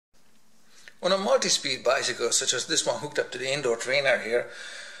On a multi-speed bicycle, such as this one hooked up to the indoor trainer here,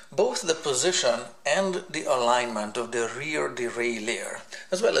 both the position and the alignment of the rear derailleur,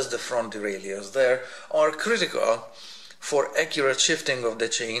 as well as the front derailleurs there, are critical for accurate shifting of the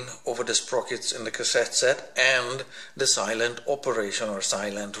chain over the sprockets in the cassette set and the silent operation or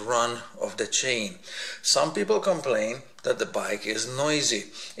silent run of the chain. Some people complain that the bike is noisy.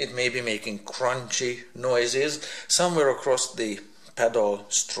 It may be making crunchy noises somewhere across the pedal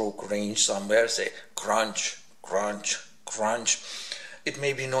stroke range somewhere, say crunch, crunch, crunch. It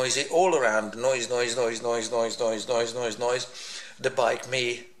may be noisy all around, noise, noise, noise, noise, noise, noise, noise, noise, noise. The bike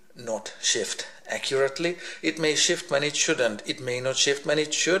may not shift accurately. It may shift when it shouldn't. It may not shift when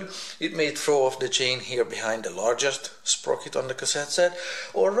it should. It may throw off the chain here behind the largest sprocket on the cassette set,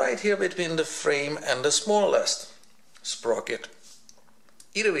 or right here between the frame and the smallest sprocket.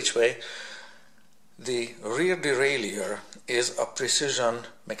 Either which way, the rear derailleur is a precision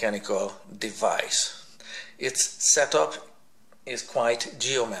mechanical device. Its setup is quite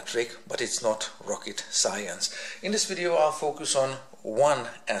geometric, but it's not rocket science. In this video I'll focus on one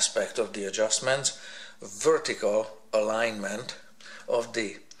aspect of the adjustments: vertical alignment of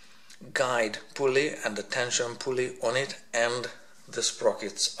the guide pulley and the tension pulley on it and the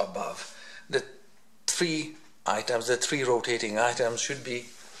sprockets above. The three rotating items should be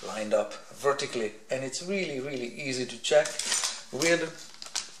lined up vertically, and it's really easy to check with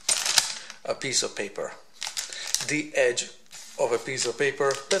a piece of paper. The edge of a piece of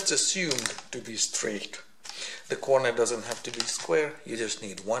paper that's assumed to be straight. The corner doesn't have to be square, you just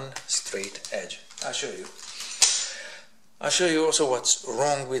need one straight edge. I'll show you. I'll show you also what's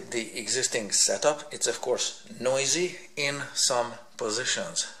wrong with the existing setup. It's of course noisy in some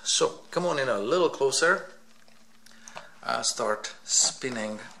positions. So come on in a little closer. I'll start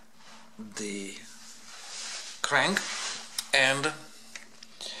spinning the crank and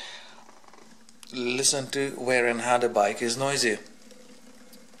listen to where and how the bike is noisy.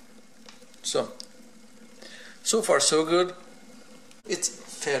 So far so good. It's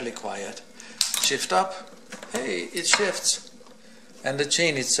fairly quiet. Shift up, hey, it shifts, and the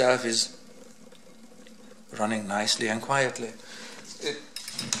chain itself is running nicely and quietly. It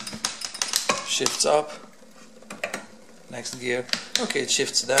shifts up, next gear, okay, it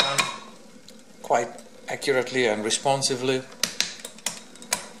shifts down quite accurately and responsively.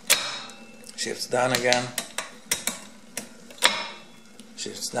 Shifts down again,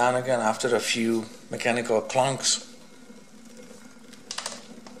 shifts down again after a few mechanical clunks,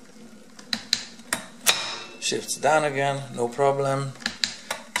 shifts down again, no problem,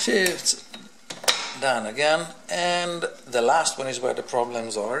 shifts down again, and the last one is where the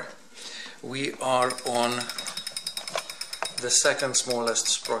problems are. We are on the second smallest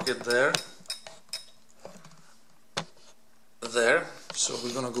sprocket there. So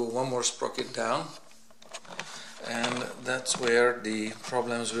we're going to go one more sprocket down, and that's where the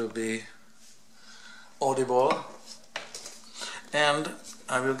problems will be audible, and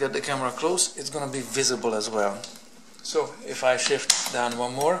I will get the camera close, it's going to be visible as well. So if I shift down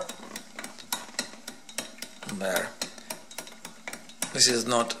one more, there, this is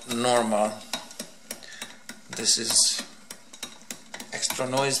not normal, this is extra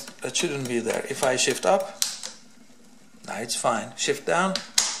noise that shouldn't be there. If I shift up, now it's fine. Shift down,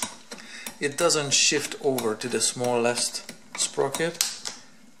 it doesn't shift over to the smallest sprocket,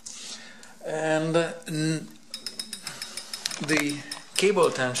 and the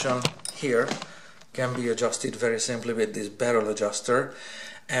cable tension here can be adjusted very simply with this barrel adjuster,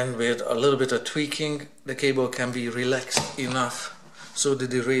 and with a little bit of tweaking the cable can be relaxed enough so the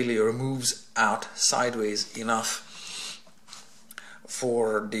derailleur moves out sideways enough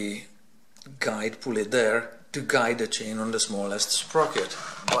for the guide pulley there to guide the chain on the smallest sprocket.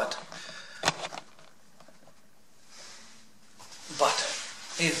 But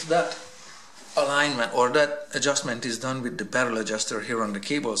if that alignment or that adjustment is done with the barrel adjuster here on the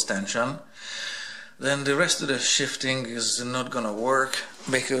cable's tension, then the rest of the shifting is not gonna work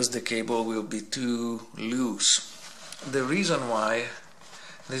because the cable will be too loose. The reason why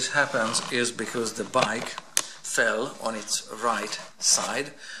this happens is because the bike fell on its right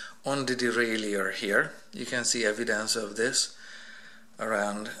side on the derailleur here. You can see evidence of this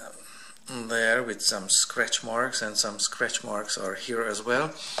around there with some scratch marks, and some scratch marks are here as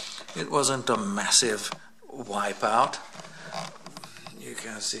well. It wasn't a massive wipeout. You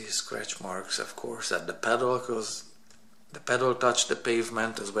can see scratch marks of course at the pedal, because the pedal touched the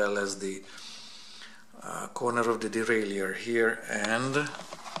pavement, as well as the corner of the derailleur here and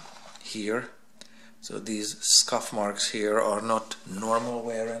here. So these scuff marks here are not normal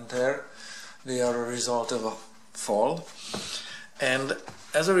wear and tear, they are a result of a fall. And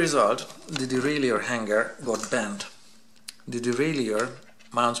as a result, the derailleur hanger got bent. The derailleur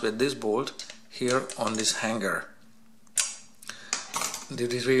mounts with this bolt here on this hanger. The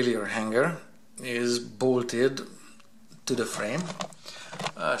derailleur hanger is bolted to the frame.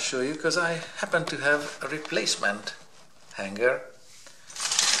 I'll show you because I happen to have a replacement hanger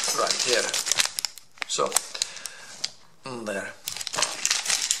right here. So, there.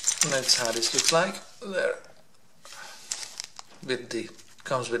 That's how this looks like. There.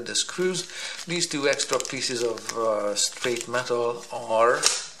 Comes with the screws. These two extra pieces of straight metal are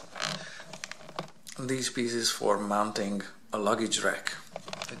these pieces for mounting a luggage rack.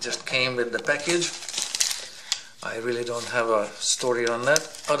 It just came with the package. I really don't have a story on that,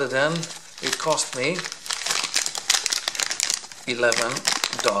 other than it cost me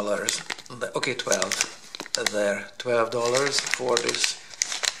 $11. Okay, 12. There, $12 for this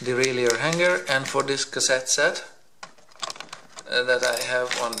derailleur hanger, and for this cassette set that I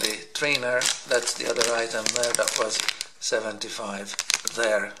have on the trainer, that's the other item there, that was $75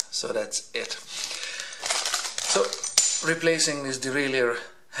 there, so that's it. So replacing this derailleur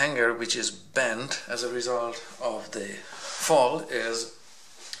hanger, which is bent as a result of the fall, is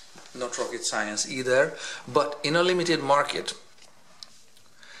not rocket science either, but in a limited market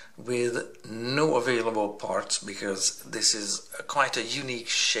with no available parts, because this is quite a unique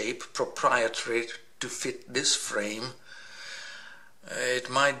shape, proprietary to fit this frame. It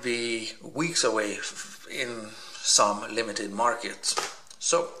might be weeks away in some limited markets.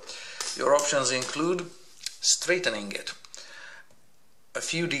 So your options include straightening it. A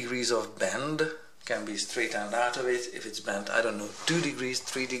few degrees of bend can be straightened out of it if it's bent, I don't know, 2 degrees,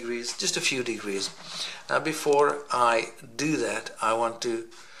 3 degrees, just a few degrees. Now before I do that, I want to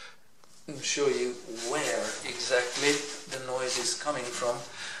show you where exactly the noise is coming from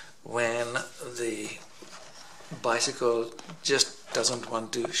when the bicycle just doesn't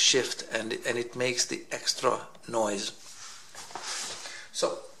want to shift and it makes the extra noise.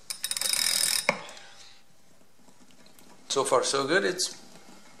 So far so good. It's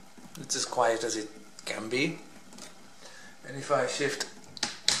as quiet as it can be, and if I shift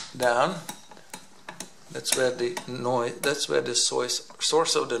down, that's where the noise, that's where the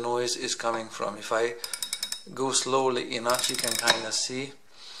source of the noise is coming from. If I go slowly enough, you can kind of see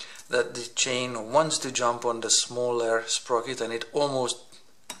that the chain wants to jump on the smaller sprocket, and it almost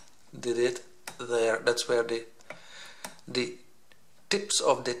did it there. That's where the tips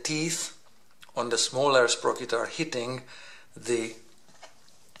of the teeth on the smaller sprocket are hitting the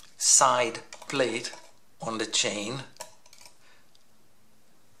side plate on the chain,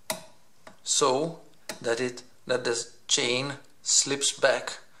 so that the chain slips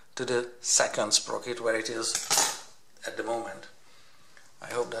back to the second sprocket where it is at the moment.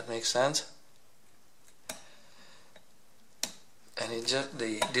 I hope that makes sense. And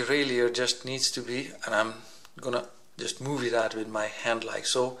the derailleur just needs to be, and I'm gonna just move it out with my hand like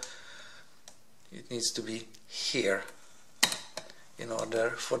so. It needs to be here in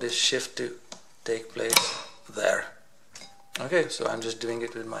order for this shift to take place there. Okay, so I'm just doing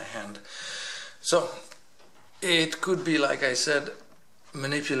it with my hand. So it could be, like I said,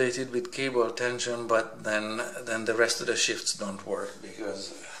 manipulated with cable tension, but then the rest of the shifts don't work,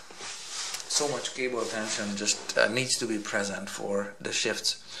 because so much cable tension just needs to be present for the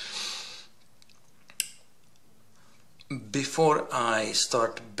shifts. Before I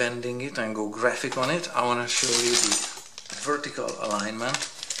start bending it and go graphic on it, I want to show you the vertical alignment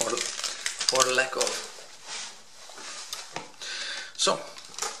or lack of. So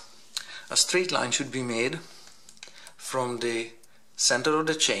a straight line should be made from the center of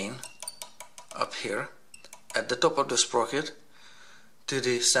the chain up here at the top of the sprocket to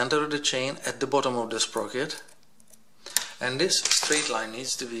the center of the chain at the bottom of the sprocket, and this straight line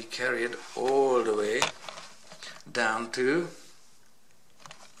needs to be carried all the way down to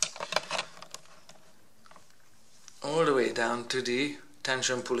the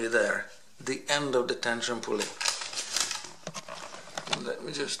tension pulley there, the end of the tension pulley. Let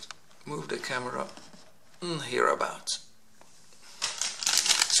me just move the camera hereabouts.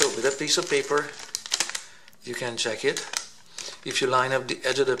 So with a piece of paper you can check it. If you line up the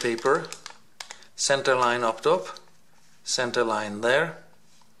edge of the paper, center line up top, center line there,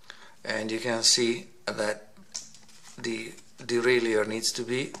 and you can see that the derailleur needs to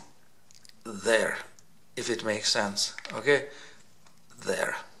be there, if it makes sense. Okay,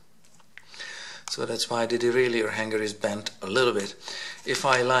 there. So that's why the derailleur hanger is bent a little bit. If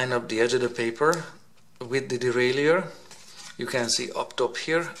I line up the edge of the paper with the derailleur, you can see up top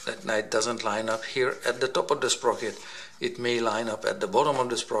here that it doesn't line up here at the top of the sprocket. It may line up at the bottom of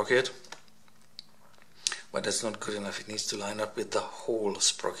the sprocket, but that's not good enough. It needs to line up with the whole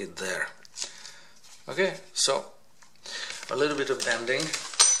sprocket there. Okay, so a little bit of bending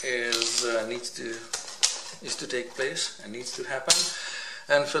needs to take place and needs to happen,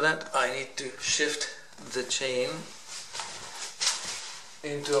 and for that I need to shift the chain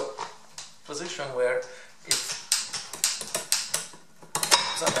into a position where it's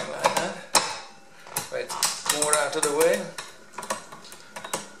something like that, where it's more out of the way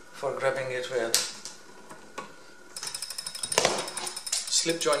for grabbing it with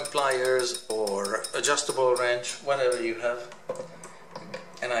slip joint pliers or adjustable wrench, whatever you have,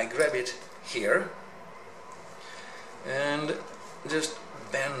 and I grab it here and just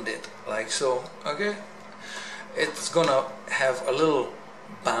bend it like so. Okay, it's gonna have a little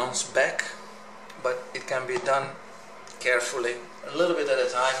bounce back, but it can be done carefully, a little bit at a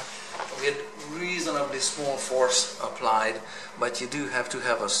time, with reasonably small force applied, but you do have to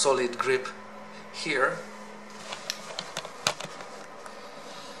have a solid grip here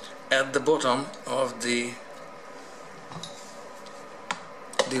at the bottom of the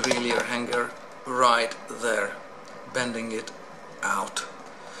derailleur hanger, right there, bending it out.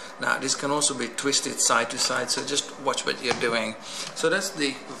 Now this can also be twisted side to side, so just watch what you're doing. So that's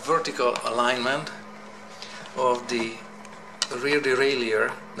the vertical alignment of the rear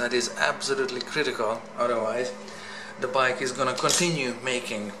derailleur that is absolutely critical, otherwise the bike is going to continue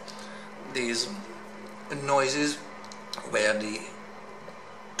making these noises where the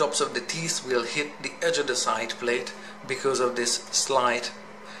tops of the teeth will hit the edge of the side plate because of this slight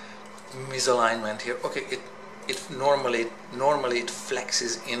misalignment here. Okay, it normally it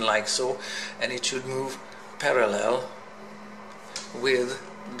flexes in like so, and it should move parallel with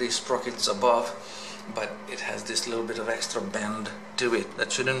the sprockets above, but it has this little bit of extra bend to it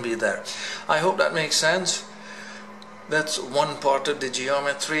that shouldn't be there. I hope that makes sense. That's one part of the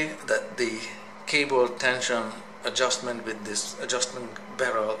geometry, that the cable tension adjustment with this adjustment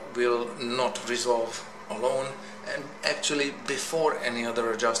barrel will not resolve alone, and actually before any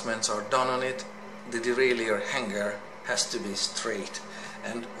other adjustments are done on it, the derailleur hanger has to be straight,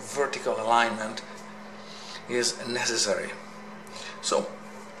 and vertical alignment is necessary. So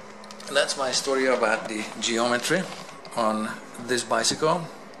that's my story about the geometry on this bicycle.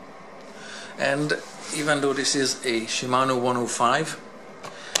 And even though this is a Shimano 105,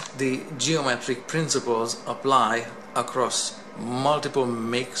 the geometric principles apply across multiple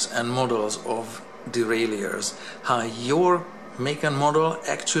makes and models of derailleurs. How your make and model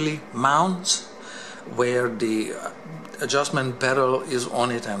actually mounts, where the adjustment pedal is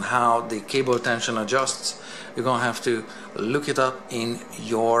on it, and how the cable tension adjusts, you're going to have to look it up in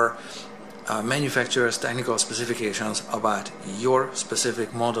your manufacturer's technical specifications about your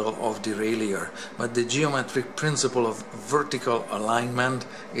specific model of derailleur. But the geometric principle of vertical alignment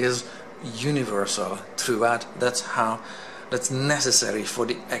is universal throughout. That's necessary for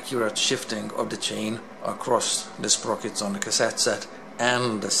the accurate shifting of the chain across the sprockets on the cassette set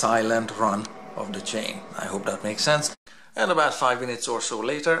and the silent run of the chain. I hope that makes sense. And about 5 minutes or so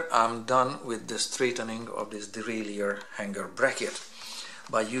later, I'm done with the straightening of this derailleur hanger bracket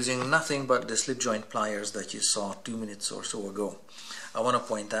by using nothing but the slip joint pliers that you saw 2 minutes or so ago. I want to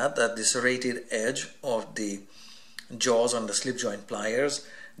point out that the serrated edge of the jaws on the slip joint pliers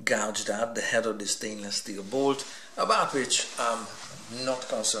gouged out the head of the stainless steel bolt, about which I'm not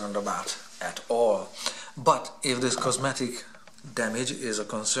concerned about at all. But if this cosmetic damage is a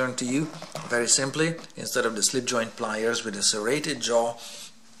concern to you, very simply, instead of the slip joint pliers with a serrated jaw,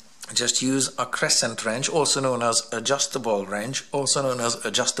 just use a crescent wrench, also known as adjustable wrench, also known as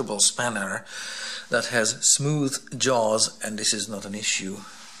adjustable spanner, that has smooth jaws, and this is not an issue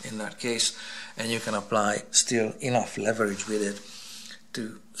in that case, and you can apply still enough leverage with it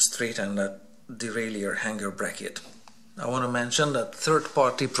to straighten that derailleur hanger bracket. I want to mention that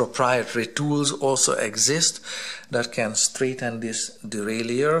third-party proprietary tools also exist that can straighten this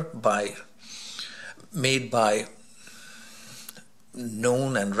derailleur, made by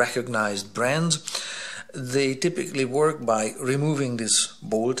known and recognized brands. They typically work by removing this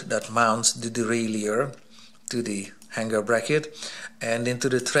bolt that mounts the derailleur to the hanger bracket, and into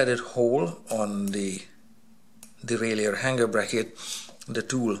the threaded hole on the derailleur hanger bracket the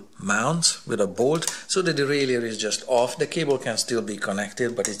tool mounts with a bolt, so the derailleur is just off. The cable can still be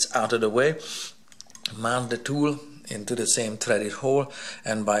connected, but it's out of the way. Mount the tool into the same threaded hole,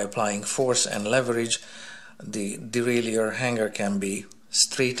 and by applying force and leverage, the derailleur hanger can be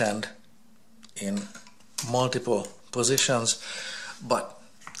straightened in multiple positions. But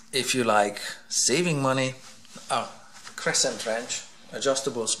if you like saving money, a crescent wrench,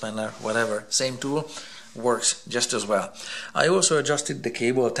 adjustable spanner, whatever, same tool, works just as well. I also adjusted the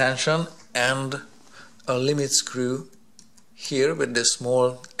cable tension and a limit screw here with the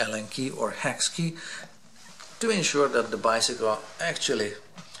small Allen key or hex key to ensure that the bicycle actually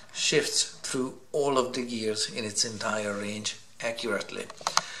shifts through all of the gears in its entire range accurately.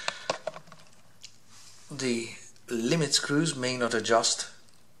 The limit screws may not adjust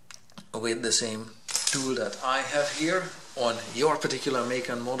with the same tool that I have here on your particular make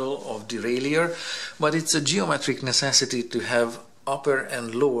and model of derailleur, but it's a geometric necessity to have upper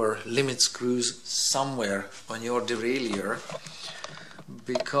and lower limit screws somewhere on your derailleur,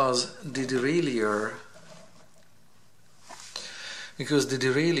 because the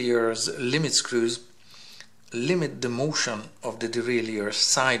derailleur's limit screws limit the motion of the derailleur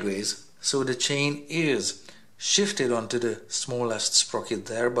sideways, so the chain is shifted onto the smallest sprocket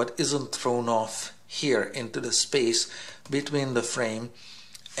there, but isn't thrown off here into the space between the frame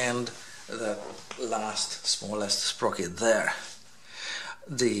and the last smallest sprocket there.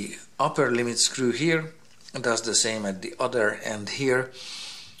 The upper limit screw here does the same at the other end here.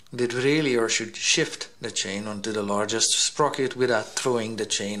 The derailleur should shift the chain onto the largest sprocket without throwing the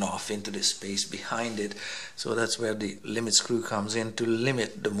chain off into the space behind it. So that's where the limit screw comes in, to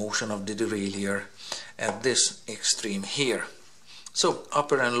limit the motion of the derailleur at this extreme here. So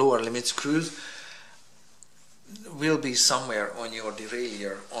upper and lower limit screws will be somewhere on your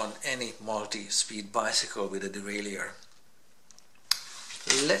derailleur on any multi-speed bicycle with a derailleur.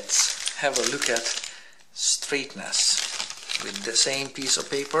 Let's have a look at straightness with the same piece of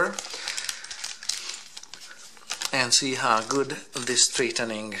paper and see how good this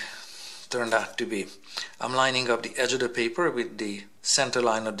straightening turned out to be. I'm lining up the edge of the paper with the center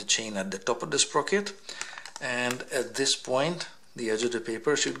line of the chain at the top of the sprocket, and at this point the edge of the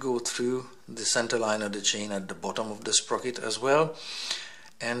paper should go through the center line of the chain at the bottom of the sprocket as well.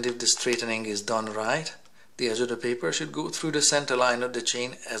 And if the straightening is done right, the edge of the paper should go through the center line of the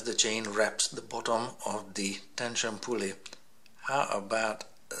chain as the chain wraps the bottom of the tension pulley. How about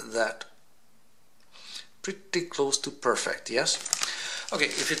that? Pretty close to perfect, yes? Okay,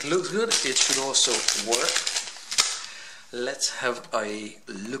 if it looks good, it should also work. Let's have a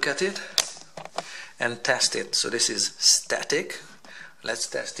look at it and test it. So this is static. Let's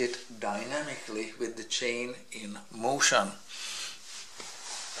test it dynamically with the chain in motion.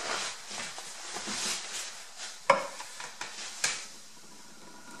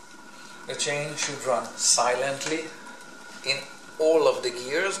 The chain should run silently in all of the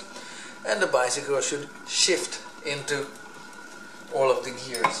gears, and the bicycle should shift into all of the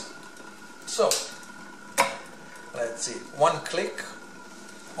gears. So let's see, one click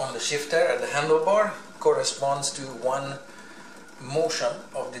on the shifter at the handlebar corresponds to one motion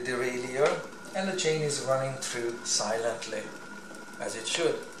of the derailleur, and the chain is running through silently as it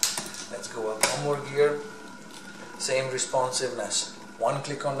should. Let's go up one more gear, same responsiveness. One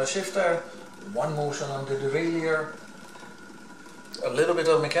click on the shifter, one motion on the derailleur, a little bit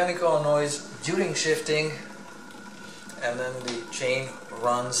of mechanical noise during shifting, and then the chain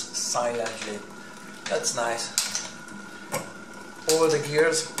runs silently. That's nice. All the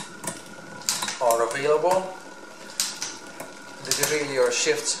gears are available. The derailleur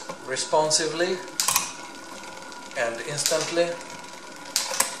shifts responsively and instantly.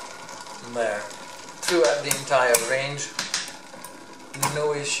 There. Throughout the entire range.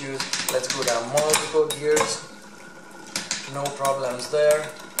 No issues. Let's go down multiple gears. No problems there.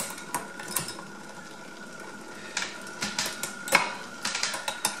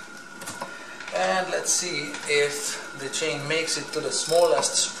 And let's see if the chain makes it to the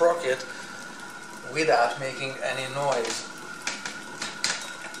smallest sprocket without making any noise.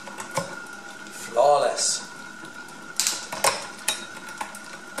 Flawless.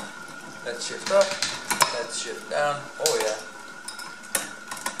 Let's shift up. Let's shift down. Oh yeah.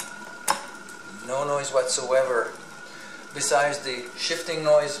 No noise whatsoever. Besides the shifting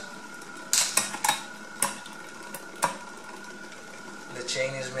noise, the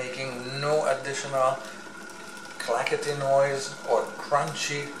chain is making no additional clackety noise or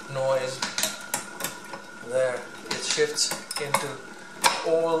crunchy noise. There, it shifts into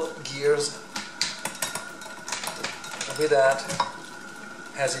all gears without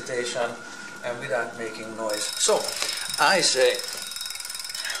hesitation and without making noise. So, I say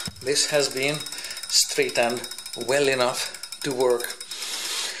this has been straightened well enough to work,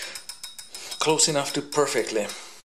 close enough to perfectly.